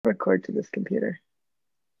Record to this computer.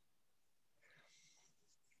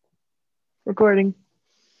 Recording.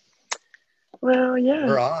 Well, yeah,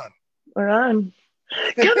 We're on. we're on.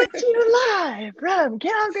 Coming to you live from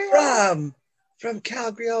Calgary. From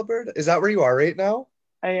Calgary, Alberta. Is that where you are right now?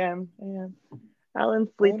 I am. Alan's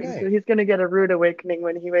Oh, sleeping, so nice. he's gonna get a rude awakening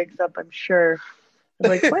when he wakes up, I'm sure. I'm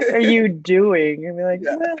like, what are you doing? And be like,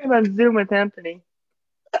 Yeah. well, I'm on Zoom with Anthony.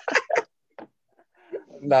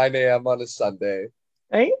 9 a.m. on a Sunday.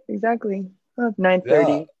 Right? Exactly. Oh, it's Yeah,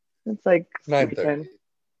 9:30. It's like sleeping. 9:30.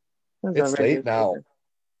 That's It's already late now. sleeping.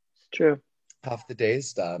 It's true. Half the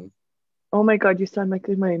day's done. Oh my God, you sound like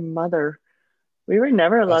my mother. We were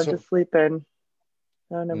never That's allowed to what, sleep in.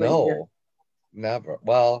 I don't know about you guys. no, never.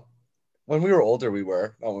 Well, when we were older, we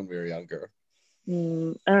were, not when we were younger. I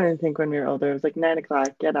don't even think when we were older. It was like 9 o'clock.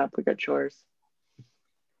 Get up. We got chores.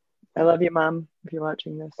 I love you, Mom, if you're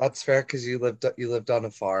watching this. That's fair because you lived on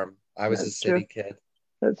a farm. I was a That's true. city kid.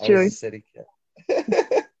 That's I was a true. city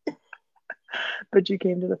kid. But you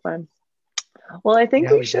came to the fun. Well, I think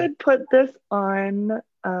Yeah, we we did. should put this on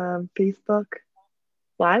Facebook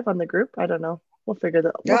Live on the group. I don't know. We'll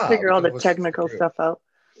Yeah, figure we all can the post it to the technical group. stuff out.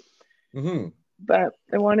 Hmm. But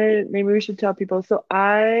I wanted, maybe we should tell people. So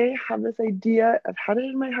I have this idea. I've had it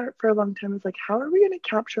in my heart for a long time. It's like, how are we going to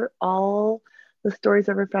capture all the stories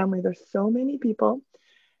of our family? There's so many people.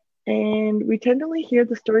 And we tend to only hear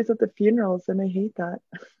the stories at the funerals, and I hate that.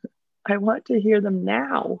 I want to hear them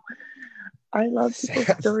now. I love people's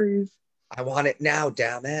Sam, stories. I want it now,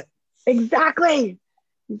 damn it. Exactly.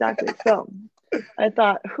 Exactly. So I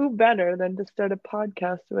thought, who better than to start a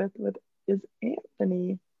podcast with is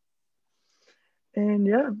Anthony. And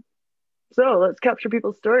yeah. So let's capture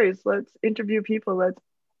people's stories. Let's interview people. Let's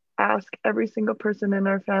ask every single person in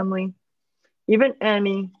our family. Even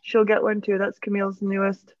Annie, she'll get one too. That's Camille's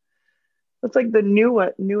newest. That's like the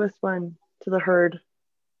newest one to the herd.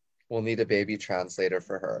 We'll need a baby translator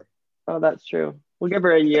for her. Oh, that's true. We'll give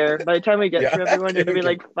her a year. By the time we get Yeah, through everyone, it'll be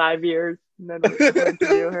like 5 years, and then we'll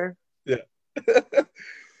interview her. yeah.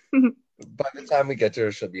 By the time we get to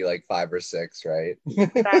her, she'll be like 5 or 6, right?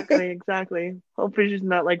 Exactly. Hopefully she's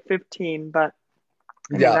not like 15, but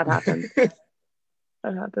I mean Yeah. that happens.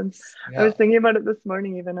 That happens. I Yeah. was thinking about it this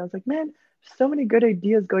morning even. I was like, man, so many good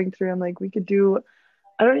ideas going through. I'm like, we could do,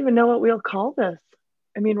 I don't even know what we'll call this.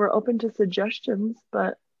 I mean, we're open to suggestions,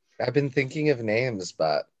 but I've been thinking of names,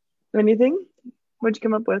 but anything? What'd you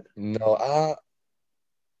come up with? no,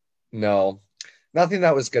 no. Nothing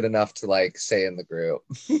that was good enough to like say in the group.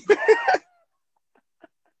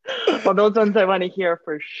 Well, those ones I want to hear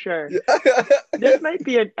for sure. This might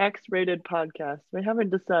be an X-rated podcast. We haven't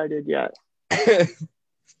decided yet.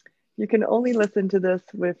 You can only listen to this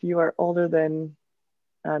if you are older than,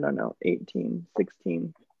 I don't know, 18,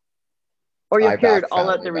 16. Or you'll I hear it back all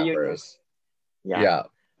at family the reunion. members. Yeah. Yeah.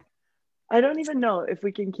 I don't even know if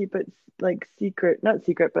we can keep it like secret, not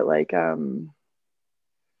secret, but like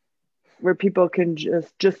where people can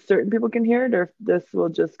just certain people can hear it, or if this will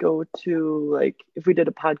just go to like if we did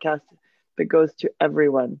a podcast, if it goes to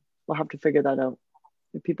everyone. We'll have to figure that out.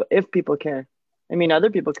 If people care. I mean, other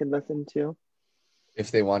people can listen too.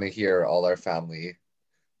 If they want to hear all our family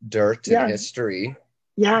dirt and Yeah. history.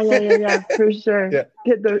 Yeah, for sure. Yeah.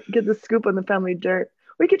 Get the scoop on the family dirt.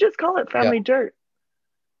 We could just call it Yeah. family dirt.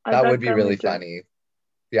 I That would back be family really dirt. funny.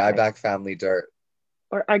 Yeah, I I, back family dirt.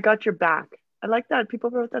 or I got your back. I like that.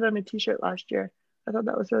 People wrote that on a t-shirt last year. I thought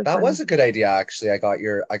that was really That was funny. a good idea, actually. I got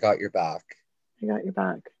your back. I got your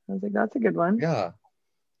back. I was like, that's a good one. Yeah.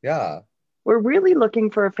 Yeah. We're really looking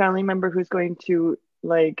for a family member who's going to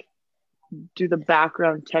like do the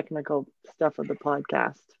background technical stuff of the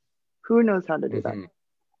podcast. Who knows how to do that? Hmm.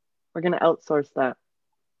 We're going to outsource that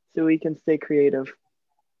so we can stay creative.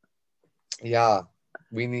 Yeah.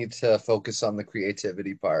 We need to focus on the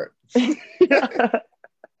creativity part. Yeah.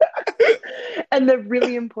 And the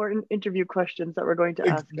really important interview questions that we're going to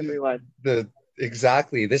ask everyone.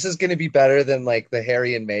 Exactly. This is going to be better than like the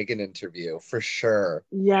Harry and Meghan interview for sure.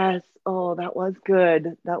 Yes. Oh, that was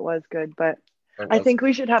good. That was good. But It I was think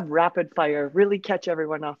we should have rapid fire, really catch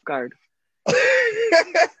everyone off guard. good.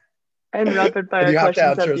 And rapid And fire you have to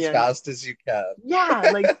questions answer at the as end. fast as you can. Yeah,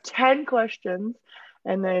 like 10 questions.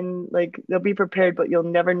 And then like they'll be prepared, but you'll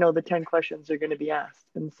never know the 10 questions are going to be asked.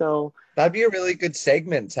 And so, That'd be a really good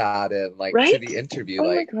segment to add in, like to right? the interview. Oh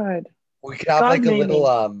my Like God. we could have God like a made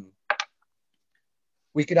little me.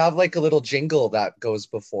 we could have like a little jingle that goes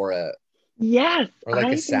before it, Yes, or like a I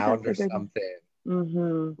think sound that's a or good. something,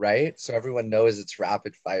 Mm-hmm. right? So everyone knows it's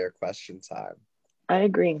rapid fire question time. I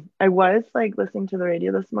agree. I was like listening to the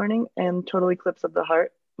radio this morning and Total Eclipse of the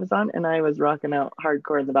Heart was on, and I was rocking out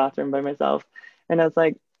hardcore in the bathroom by myself. And I was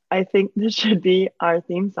like, I think this should be our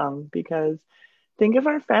theme song because think of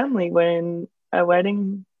our family when a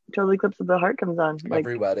wedding, Total Eclipse of the Heart comes on. Like,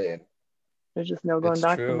 Every wedding. there's just no going It's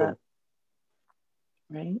back from that,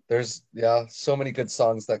 true. right? There's so many good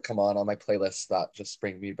songs that come on my playlist that just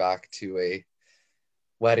bring me back to a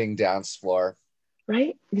wedding dance floor.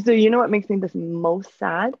 Right? So you know what makes me the most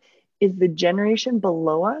sad is the generation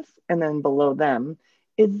below us and then below them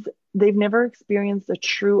is they've never experienced a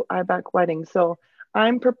true IBAC wedding. So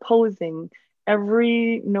I'm proposing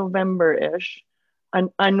every November-ish an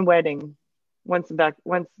unwedding once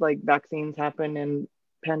like vaccines happen and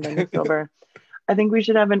pandemic's over. I think we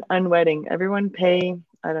should have an unwedding. Everyone pay,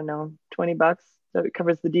 I don't know, $20 so it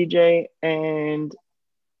covers the DJ and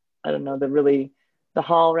I don't know, the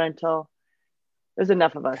hall rental. There's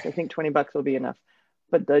enough of us. I think $20 will be enough.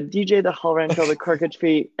 But the DJ, the hall rental, the corkage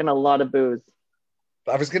fee, and a lot of booze.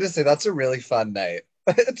 I was gonna say that's a really fun night.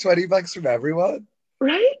 $20 from everyone.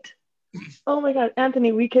 Right? Oh my God,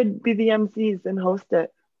 Anthony, we could be the MCs and host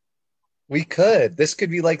it. We could. This could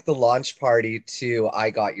be like the launch party to I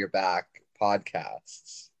Got Your Back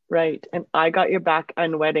podcasts. Right. And I got your back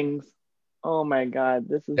on weddings. Oh my God,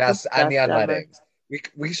 this is the Yes, and the best on ever. weddings.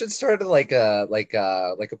 We should start like a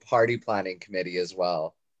party planning committee as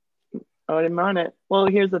well. Oh, I'm on it. Well,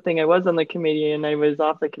 here's the thing. I was on the committee and I was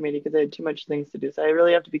off the committee because I had too much things to do. So I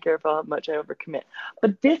really have to be careful how much I overcommit.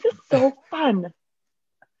 But this is so fun.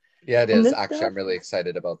 Yeah, it And is. this Actually, stuff, I'm really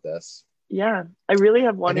excited about this. yeah, I really have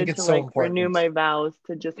I think wanted to it's so like renew important. my vows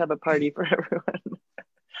to just have a party for everyone.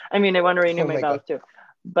 I mean, I want to renew Oh my my vows God. too,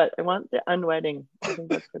 but I want the unwedding. I think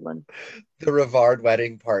that's a good one. The Rivard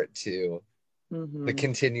wedding part two, the Hmm.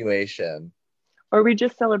 continuation. Or we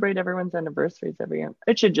just celebrate everyone's anniversaries every year.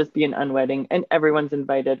 It should just be an unwedding and everyone's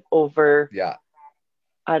invited over, Yeah,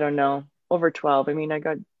 I don't know, over 12. I mean,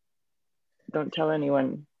 don't tell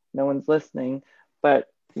anyone, no one's listening, but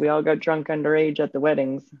we all got drunk underage at the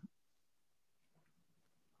weddings.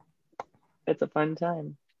 It's a fun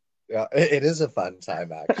time. yeah, it is a fun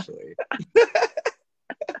time actually.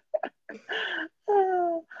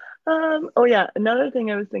 Oh yeah, another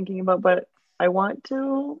thing I was thinking about, but I want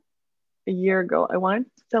to a year ago, I wanted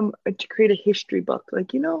to create a history book. Like,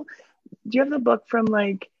 do you have the book from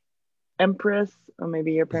like Empress? Or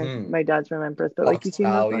maybe your parents, Hmm. my dad's from Empress, but like Fox you've seen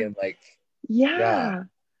those Valley ones? and like yeah. Yeah.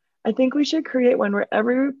 I think we should create one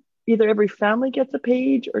where either every family gets a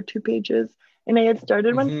page or 2 pages. And I had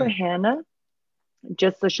started one for Hmm. Hannah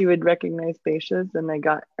just so she would recognize faces and I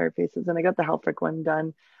got our faces and I got the Helfrich one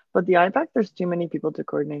done. But the IBAC, there's too many people to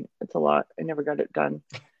coordinate. It's a lot. I never got it done.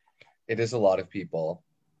 It is a lot of people.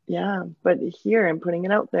 Yeah, but here I'm putting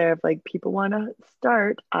it out there. If like people want to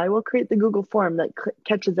start, I will create the Google form that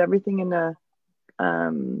catches everything in a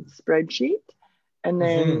spreadsheet. And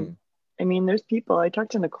then, Hmm. I mean, there's people. I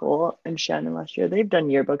talked to Nicole and Shannon last year. They've done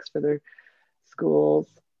yearbooks for their schools.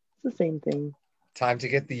 It's the same thing. Time to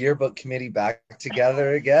get the yearbook committee back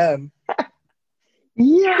together again.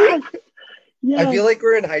 Yes, I yes, feel like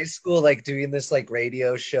we're in high school, like doing this like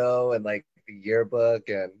radio show and like the yearbook,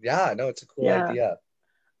 and yeah, no, it's a cool yeah. idea.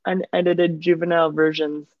 Unedited juvenile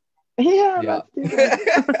versions. Yeah, Yeah, let's do this.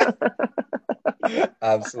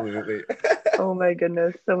 absolutely. Oh my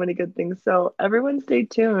goodness, so many good things. So everyone stay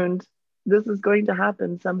tuned. This is going to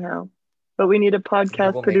happen somehow. But we need a We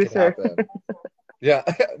podcast will make it producer happen. Yeah,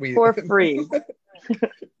 we for free.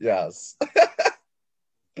 yes.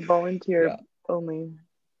 Volunteer Yeah, only.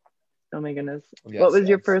 Oh my goodness. What yes, was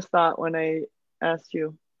your yes. first thought when I asked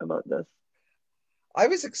you about this? I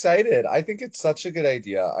was excited. I think it's such a good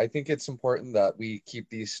idea. I think it's important that we keep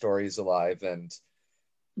these stories alive and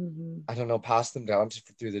Hmm. I don't know, pass them down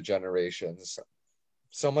through the generations.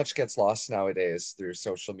 So much gets lost nowadays through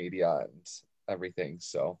social media and everything.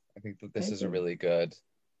 So I think that I this is agree.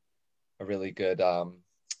 a really good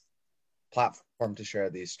platform to share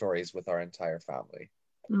these stories with our entire family.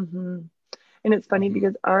 Hmm. And it's funny Hmm.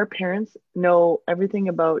 because our parents know everything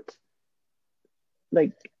about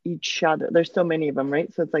like each other. There's so many of them,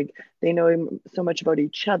 right? So it's like they know so much about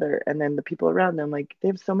each other, and then the people around them, like they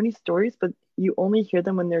have so many stories, but you only hear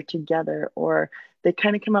them when they're together, or they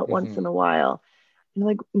kind of come out once in Hmm. a while. And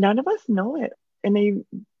like none of us know it, and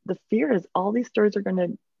the fear is all these stories are going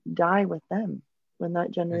to die with them when that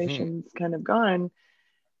Hmm. generation's kind of gone.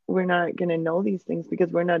 We're not going to know these things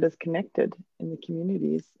because we're not as connected in the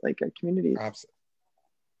communities, like our communities. Abs-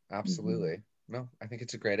 Hmm. absolutely. No, I think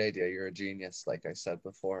it's a great idea. You're a genius, like I said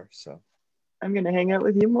before. So I'm going to hang out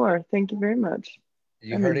with you more. Thank you very much.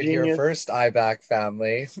 you I'm a heard it here genius. first, IBAC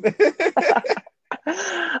family.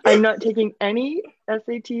 I'm not taking any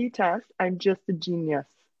SAT test. I'm just a genius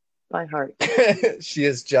by heart. She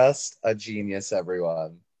is just a genius,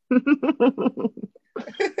 everyone.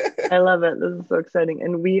 I love it. This is so exciting.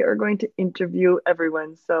 And we are going to interview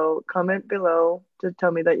everyone. So comment below to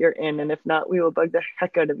tell me that you're in. And if not, we will bug the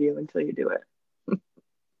heck out of you until you do it.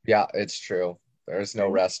 Yeah, it's true. There's no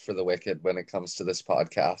rest for the wicked when it comes to this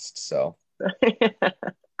podcast. So,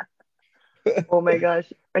 Oh my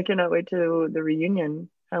gosh. I cannot wait to the reunion.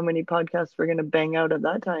 How many podcasts we're going to bang out at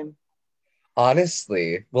that time.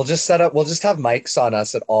 honestly, we'll just have mics on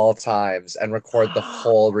us at all times and record the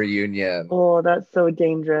whole reunion. Oh, that's so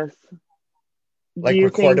dangerous. Do Like you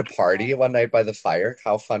record a think, party one night by the fire.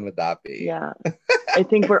 How fun would that be? yeah, I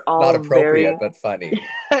think we're Not all appropriate, very, but funny.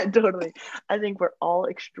 totally. I think we're all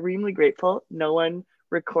extremely grateful no one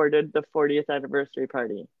recorded the 40th anniversary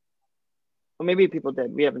party. Well, maybe people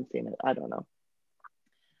did. We haven't seen it. I don't know.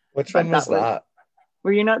 Which one But was that was, that?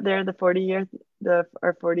 were you not there the 40th,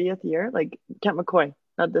 our 40th year? Like Kent McCoy,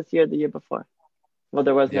 not this year, the year before. Well,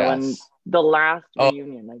 there was no one, Yes. the last Oh,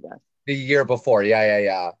 reunion, I guess, the year before. Yeah, yeah,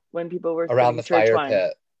 yeah. when people were Around spitting the church fire wine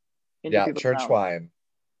pit. into Yeah, people's church mouths. wine.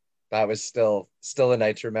 That was still a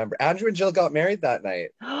night to remember. Andrew and Jill got married that night.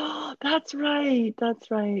 Oh, that's right. That's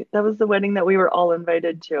right. That was the wedding that we were all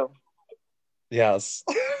invited to, Yes.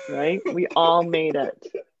 right? We all made it.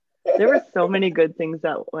 There were so many good things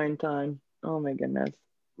that went on. Oh my goodness.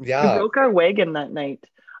 We Yeah, broke our wagon that night.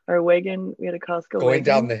 Our wagon, we had a Costco going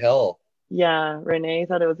down wagon. the hill. Yeah, Renee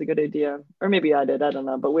thought it was a good idea. Or maybe I did. I don't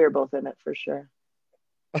know. But we were both in it for sure.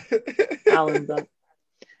 Alan's up.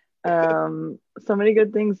 So many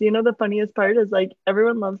good things. You know, the funniest part is like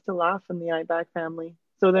everyone loves to laugh in the IBAC family.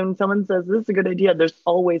 So then when someone says this is a good idea, there's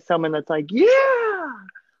always someone that's like, yeah,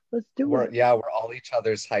 let's do it. We're all each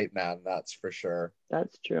other's hype man, that's for sure.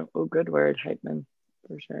 That's true. Oh, good word, hype man,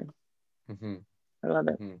 for sure. Hmm. I love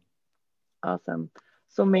it. Hmm. Awesome.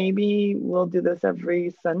 So maybe we'll do this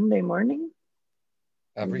every Sunday morning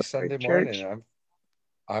Every before Sunday church. morning,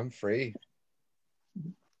 I'm free.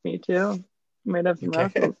 Me too. Might have some Okay,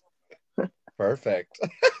 raffles. perfect.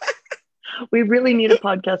 We really need a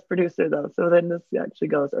podcast producer though, so then this actually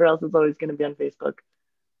goes, or else it's always going to be on Facebook.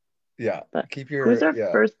 Yeah, But keep who's your our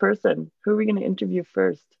yeah. first person? Who are we going to interview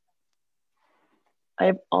first? I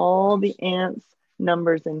have all the ants'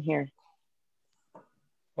 numbers in here.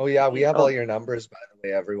 Oh yeah, we have all Oh, your numbers by the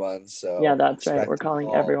way, everyone. yeah, So that's right. We're expect you calling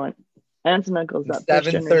all. everyone. Aunts and uncles, And that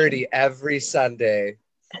first generation. 7:30 every Sunday.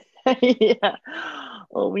 Yeah.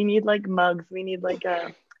 Oh, we need like mugs. We need like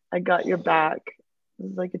a I got your back.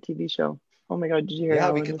 This is like a TV show. Oh my God, did you hear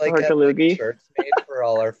Yeah, we Alan could with the like get like Horkaloogie? shirts made for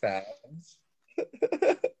all our fans.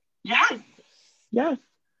 Yes. Yes.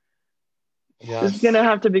 This is gonna Yes.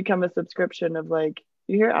 have to become a subscription of like,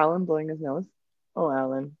 you hear Alan blowing his nose? Oh,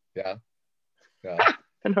 Alan. Yeah. Yeah.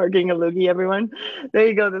 And hugging a loogie, everyone. There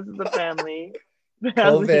you go. This is a family.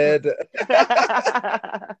 Family. COVID.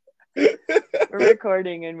 We're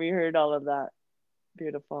recording and we heard all of that.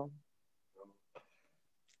 Beautiful.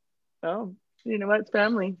 Oh, you know what? It's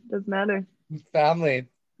family. Doesn't matter. Family.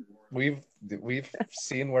 We've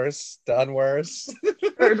seen worse, done worse,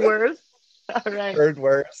 Heard worse. All right. heard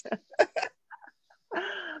worse.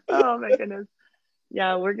 Oh my goodness.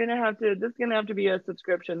 Yeah, we're gonna have to. This is gonna have to be a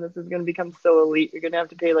subscription. This is gonna become so elite. You're gonna have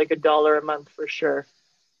to pay like $1 a month for sure,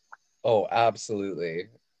 Oh, absolutely.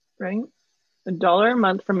 right? $1 a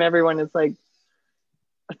month from everyone is like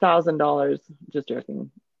 $1,000. Just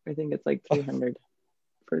joking. I think it's like 300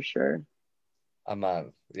 for sure, A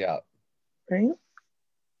month. Yeah. right?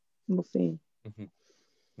 We'll see. Mhm.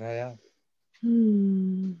 Yeah.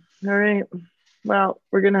 All right. Well,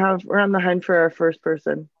 we're on the hunt for our first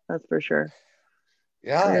person. That's for sure.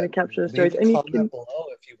 We're Yeah. gonna capture the Leave stories, a and you comment can. below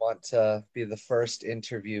if you want to be the first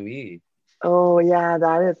interviewee. Oh yeah,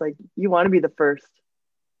 that is like you want to be the first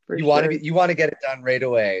for sure. You want to get it done right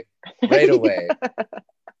away. Right away.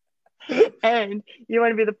 And you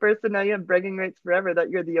want to be the first, and now you have bragging rights forever that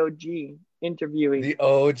you're the OG interviewee. The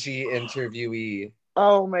OG interviewee.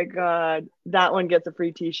 Oh my God. That one gets a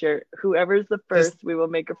free t-shirt. Whoever's the Just first, we will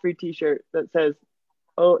make a free t-shirt that says,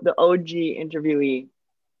 oh, the OG interviewee.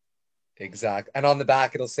 exact. And on the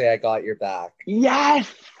back it'll say I got your back.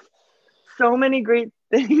 Yes. So many great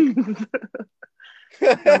things.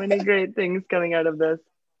 So many great things coming out of this.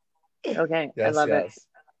 Okay. I Yes, love it. yes.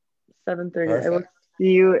 7:30. I will Perfect.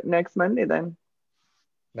 see you next Monday then.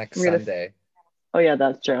 Next I'm gonna. Sunday. Oh yeah,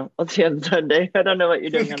 that's true. I'll see you on Sunday. I don't know what you're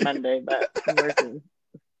doing on Monday, but I'm working.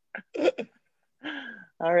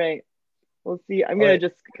 All right. We'll see. I'm All gonna right.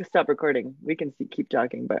 just stop recording. We can keep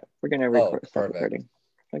talking, but we're gonna Oh, stop perfect. recording.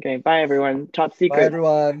 Okay. Bye everyone. Top Bye secret.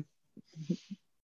 everyone.